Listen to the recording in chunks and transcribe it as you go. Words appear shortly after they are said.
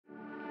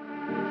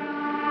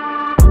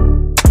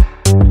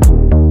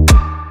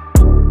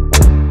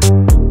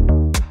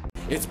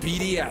It's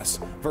BDS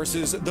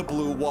versus the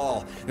blue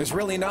wall. There's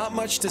really not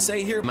much to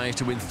say here. Managed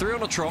to win 3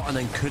 on a trot and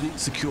then couldn't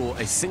secure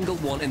a single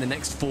one in the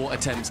next 4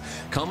 attempts.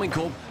 Karmine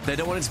Corp, they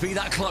don't want it to be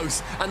that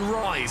close. And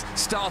Rise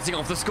starting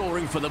off the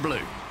scoring for the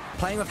blue.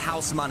 Playing with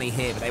house money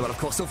here, but they will, of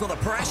course, still feel the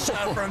pressure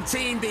from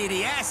Team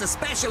BDS,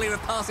 especially with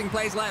passing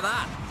plays like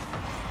that.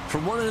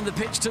 From one end of the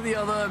pitch to the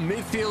other,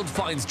 midfield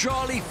finds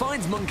Drali,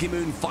 finds Monkey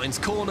Moon, finds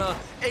corner,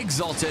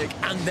 Exotic,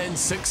 and then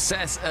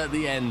success at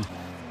the end.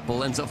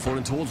 Ball ends up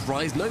falling towards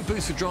Rise. No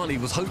boost for Drali.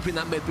 Was hoping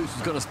that mid boost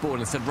was going to spawn.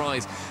 Instead,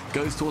 Rise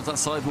goes towards that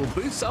sidewall,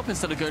 boosts up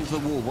instead of going to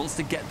the wall. Wants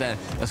to get there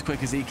as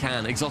quick as he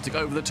can. Exotic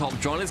over the top.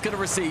 Drali's going to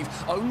receive.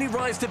 Only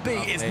Rise to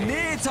beat. It's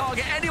near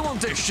target. Anyone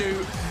to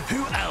shoot.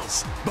 Who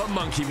else but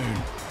Monkey Moon?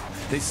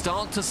 They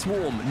start to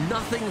swarm.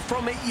 Nothing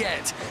from it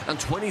yet. And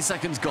 20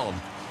 seconds gone.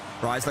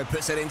 Rise, though,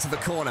 puts it into the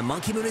corner.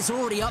 Monkey Moon is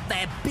already up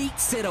there,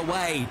 beats it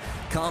away.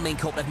 Karmine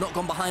Corp, they've not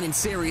gone behind in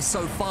series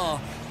so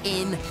far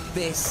in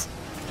this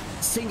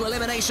single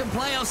elimination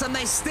playoffs, and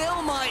they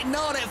still might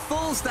not. It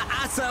falls to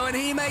Atto, and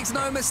he makes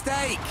no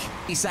mistake.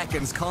 30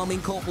 seconds,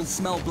 Karmine Corp will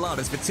smell blood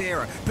as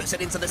Vatira puts it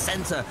into the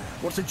center.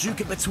 Wants to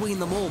juke it between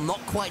them all.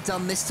 Not quite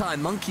done this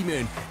time. Monkey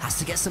Moon has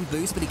to get some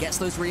boost, but he gets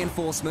those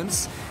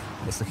reinforcements.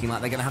 It's looking like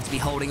they're going to have to be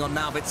holding on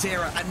now.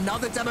 Vatira,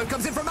 another demo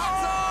comes in from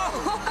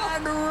Atto,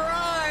 and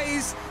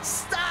Rise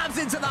stabs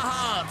into the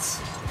heart.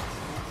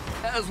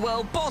 As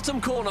well, bottom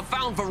corner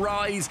found for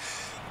Rise.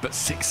 But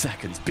 6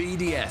 seconds,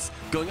 BDS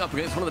going up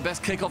against one of the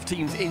best kickoff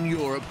teams in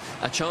Europe.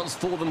 A chance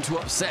for them to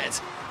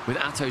upset, with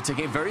Atto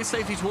taking it very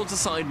safely towards the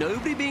side.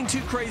 Nobody being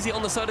too crazy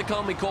on the side of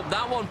Karmine Corp.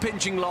 That one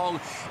pinching long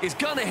is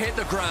going to hit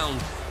the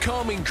ground.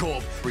 Karmine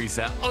Corp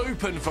reset,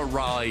 open for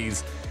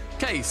Rise.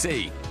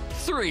 KC,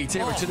 3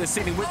 Tira to the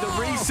ceiling with the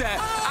reset,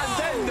 and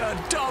then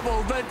the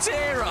double, the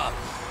Tira.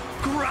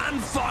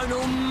 Grand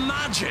final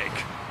magic.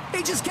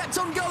 He just kept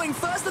on going.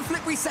 First, the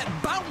flip reset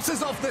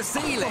bounces off the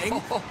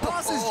ceiling,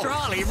 passes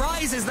Drali,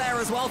 Rise is there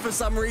as well for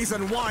some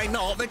reason. Why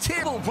not? The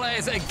Tibble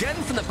players again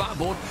from the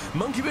backboard.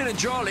 Monkey Moon and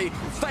Drali,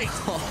 fake,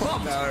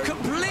 bumped,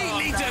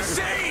 completely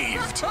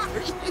deceived.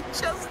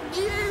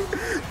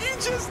 You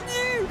just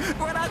knew.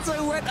 When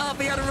Atto went up,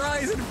 he had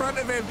Rise in front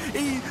of him.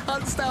 He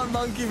hunts down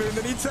Monkey Moon,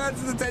 then he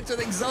turns his attention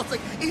to Exotic.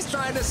 He's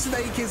trying to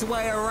snake his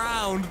way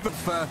around, but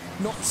for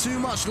not too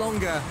much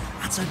longer.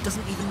 Atto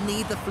doesn't even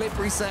need the flip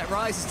reset.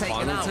 Rise is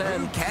taken out.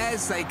 Who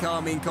cares, say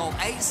Karmine Corp.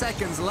 8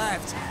 seconds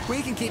left.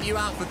 We can keep you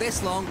out for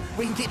this long.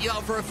 We can keep you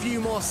out for a few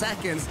more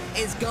seconds.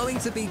 It's going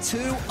to be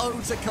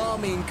 2-0 to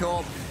Karmine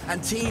Corp,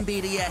 and Team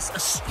BDS are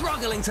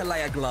struggling to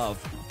lay a glove.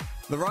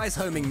 The Rise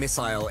homing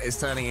missile is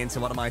turning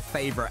into one of my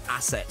favorite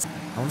assets.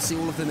 I want to see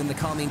all of them in the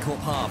Karmine Corp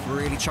half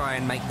really try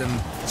and make them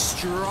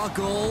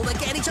struggle. They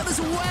get each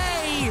other's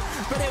way,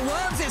 but it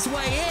worms its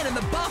way in, and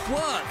the buff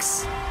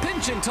works.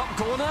 Pinch in top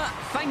corner.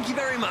 Thank you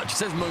very much,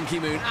 says Monkey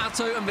Moon.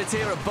 Atto and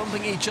Vatira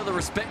bumping each other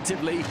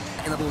respectively.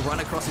 And the ball run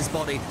across his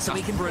body so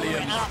he can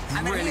brilliant. Follow it up.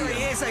 And then here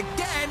he is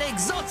again.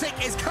 Exotic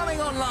is coming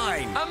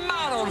online. A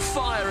man on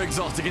fire,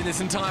 Exotic, in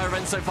this entire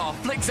event so far.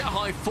 Flicks it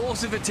high,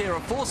 forces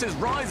Vatira, forces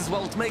Rise as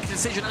well to make a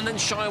decision and then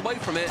shy away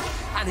from it,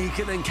 and he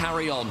can then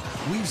carry on.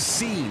 We've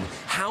seen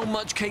how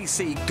much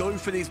KC go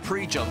for these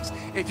pre-jumps.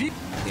 If you...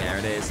 There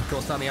it is. Of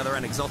course, on the other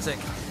end, Exotic.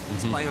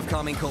 He's playing with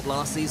Karmine Corp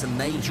last season.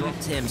 They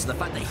dropped him, so the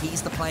fact that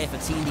he's the player for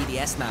Team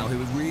BDS now, who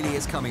really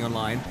is coming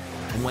online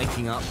and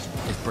waking up,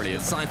 is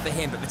brilliant. Sign for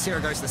him, but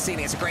Vatira goes to the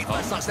ceiling. It's a great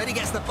first touch. Then he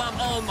gets the bump.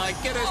 Oh my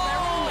goodness,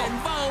 they're all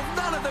involved.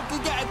 None of them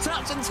can get a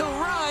touch until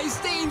Rise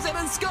steams in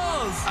and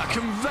scores. A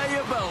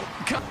conveyor belt.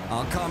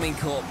 Karmine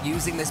Corp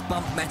using this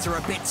bump meta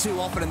a bit too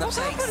often in the What's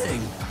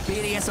happening?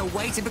 BDS are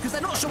waiting because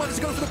they're not sure whether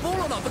to go for the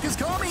ball or not, because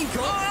Karmine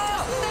Corp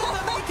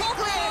never make it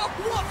clear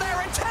what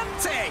they're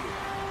attempting.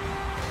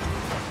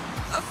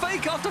 A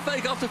fake after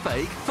fake after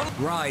fake.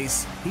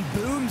 Rise, he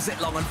booms it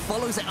long and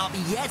follows it up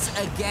yet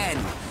again.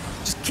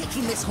 Just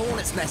kicking this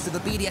hornet's nest of the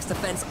BDS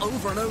defense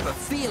over and over,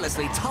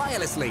 fearlessly,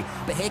 tirelessly.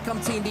 But here come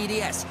Team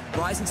BDS.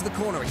 Rise into the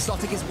corner.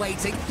 Exotic is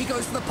waiting. He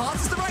goes for the pass.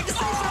 It's the right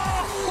decision.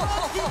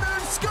 Monkey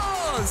Moon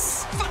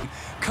scores.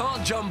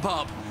 Can't jump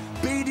up.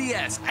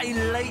 BDS, a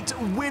late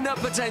winner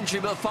potentially,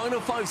 but final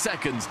 5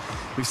 seconds.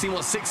 We've seen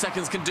what 6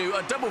 seconds can do.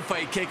 A double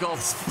fake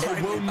kickoff.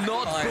 It will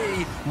not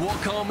be what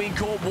Karmine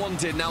Corp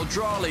wanted. Now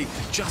Drali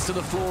just to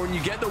the floor, and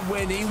you get the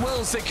win. He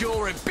will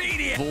secure it.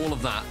 BDS. All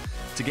of that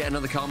to get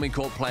another Karmine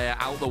Corp player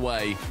out the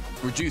way.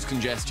 Reduce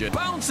congestion.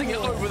 Bouncing it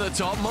over the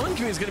top.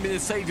 Monkey is going to be the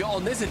saviour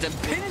on this end,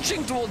 and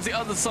pinching towards the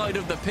other side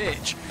of the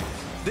pitch.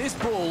 This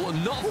ball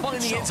not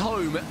finding its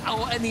home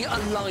or any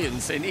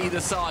alliance in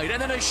either side.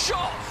 And then a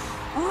shot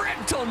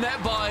ripped on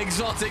net by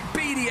Exotic.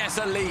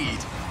 BDS a lead.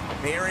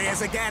 Here he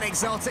is again,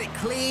 Exotic.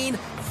 Clean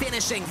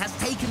finishing. Has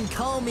taken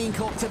Karmine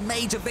Corp to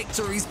major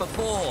victories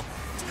before.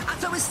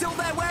 Atto is still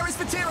there. Where is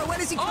Vatira? When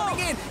is he coming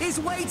in? He's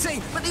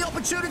waiting, but the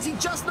opportunity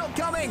just not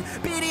coming.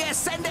 BDS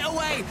send it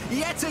away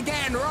yet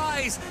again.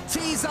 Rise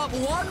tees up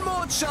one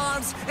more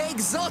chance.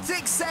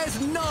 Exotic says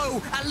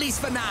no, at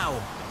least for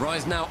now.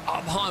 Rise now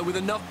up high with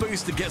enough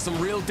boost to get some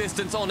real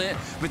distance on it.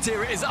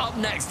 Vatira is up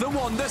next. The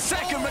one, the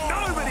second, but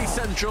nobody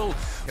central.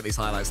 Look at these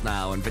highlights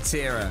now, and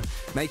Vatira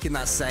making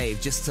that save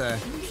just to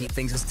keep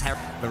things as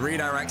terrible. The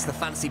redirects, the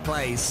fancy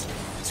plays.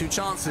 2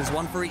 chances,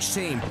 1 for each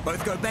team.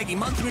 Both go begging.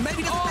 Monkey Moon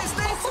maybe doesn't miss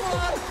this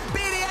one.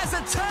 BDS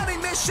are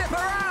turning this ship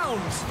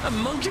around. And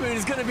Monkey Moon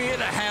is going to be at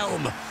the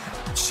helm.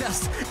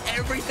 Just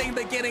everything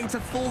beginning to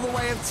fall the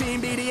way of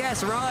Team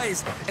BDS.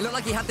 Rise. It looked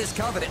like he had this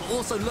covered. It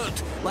also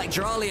looked like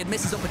Drali had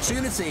missed his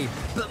opportunity.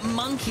 But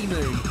Monkey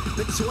Moon,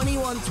 the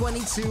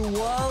 21-22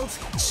 world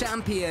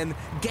champion,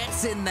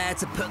 gets in there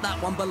to put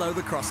that one below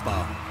the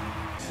crossbar.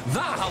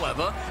 That,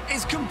 however,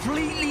 is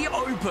completely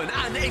open,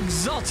 and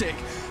Exotic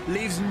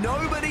leaves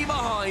nobody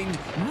behind,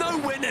 no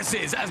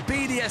witnesses, as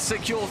BDS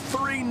secure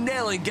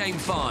 3-0 in Game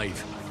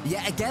 5.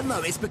 Yet again,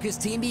 though, it's because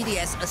Team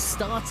BDS are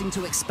starting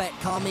to expect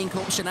Karmine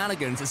Corp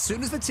shenanigans. As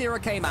soon as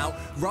Vatira came out,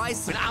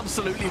 Rise... It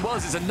absolutely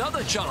was. It's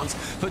another chance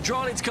for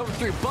Drali to come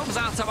through. Bumps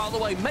Atto out of the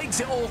way,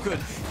 makes it awkward.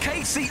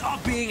 KC are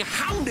being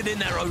hounded in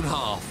their own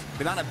half.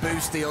 The amount of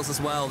boost steals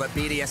as well that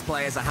BDS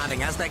players are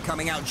having as they're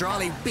coming out.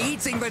 Drali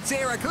beating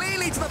Vatira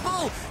clearly to the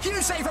ball.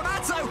 Huge save from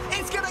Atto.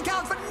 It's going to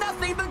count for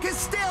nothing because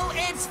still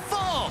it's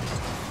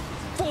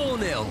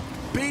 4-0.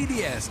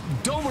 BDS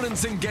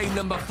dominance in game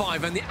number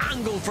 5, and the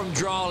angle from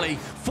Drali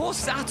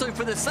forces Atto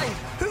for the save,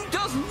 who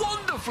does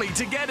wonderfully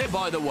to get it,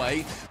 by the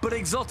way, but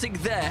Exotic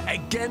there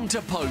again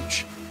to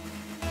poach.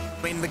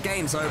 I mean, the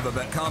game's over,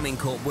 but Karmine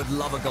Corp would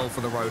love a goal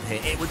for the road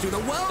here. It would do the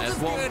world of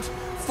good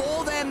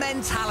for their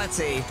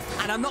mentality.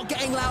 And I'm not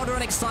getting louder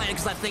and excited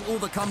because I think all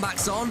the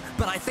comebacks on,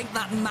 but I think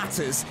that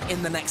matters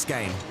in the next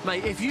game.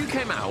 Mate, if you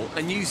came out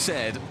and you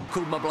said,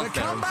 called my bluff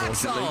there,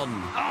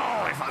 unfortunately.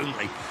 Oh, if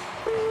only.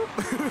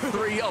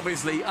 3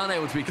 obviously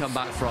unable to be come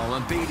back from,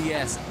 and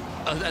BDS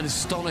an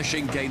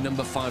astonishing game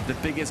number 5, the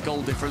biggest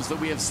goal difference that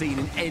we have seen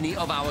in any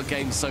of our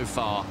games so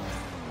far.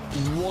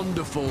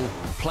 Wonderful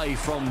play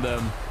from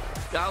them.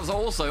 That was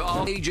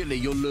also, immediately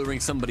you're luring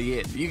somebody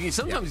in.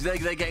 Sometimes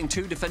they're getting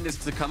 2 defenders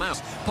to come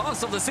out.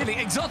 Pass off the ceiling,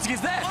 Exotic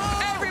is there.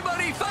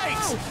 Everybody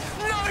fakes.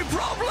 No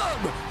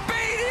problem.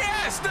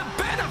 BDS, the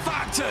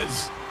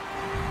benefactors.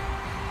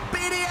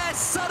 BDS,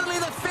 suddenly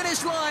the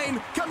finish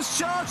line comes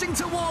charging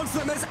towards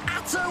them as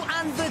Atto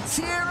and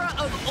Vatira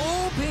of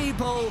all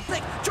people.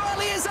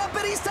 Drali is up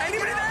and he's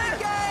taking it in the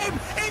game.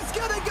 It's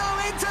going to go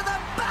into the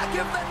back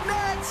of the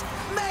net.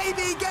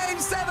 Maybe Game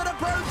 7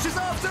 approaches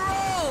after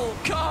all.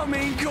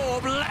 Karmine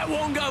Corp let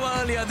one go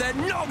earlier. They're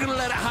not going to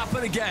let it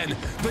happen again.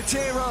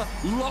 Vatira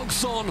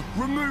locks on,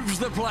 removes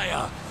the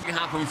player. It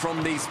happened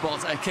from these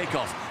spots, a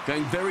kickoff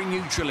going very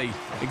neutrally.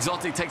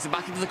 Exotic takes it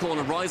back into the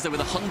corner. Rise there with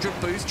 100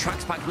 boost,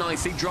 tracks back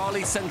nicely.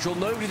 Drali central,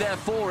 nobody there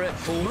for it.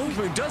 Moon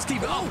does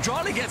keep it up.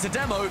 Drali gets a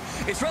demo.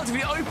 It's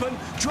relatively open.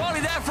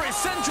 Drali there for his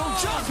central,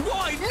 just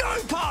wide,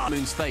 no pass.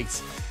 Moon's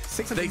face.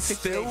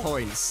 668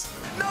 points.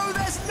 No,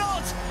 there's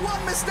not!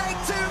 One mistake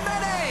too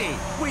many!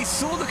 We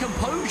saw the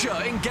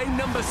composure in game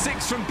number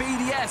 6 from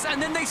BDS,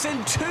 and then they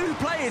send 2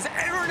 players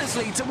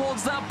erroneously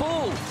towards that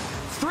ball.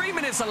 3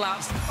 minutes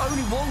elapsed,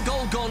 only 1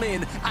 goal gone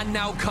in, and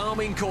now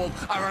Karmine Corp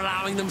are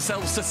allowing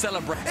themselves to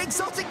celebrate.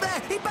 Exotic there!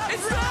 He bounces!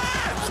 It's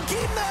there!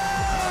 Monkey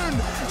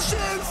Moon!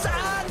 Shoots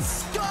and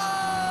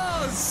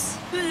scores!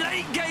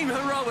 Late game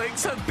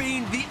heroics have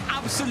been the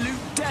absolute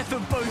death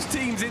of both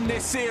teams in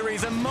this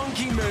series, and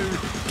Monkey Moon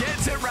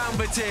gets it round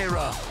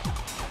Vatira.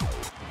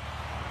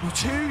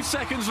 2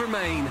 seconds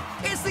remain.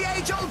 It's the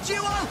age-old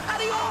duo,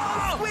 and he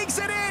almost squeaks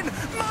it in.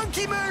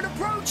 Monkey Moon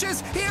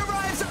approaches. He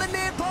arrives at the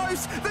near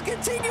post. The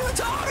continuous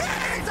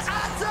target.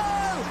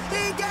 Atto!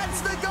 He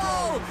gets the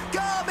goal.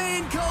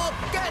 Karmine Corp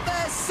get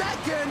their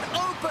 2nd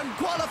open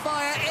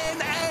qualifier in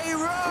a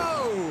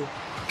row.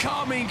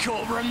 Karmine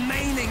Corp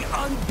remaining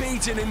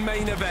unbeaten in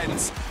main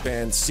events.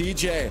 And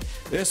CJ,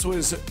 this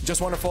was just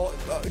wonderful.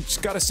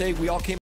 Just got to say, we all came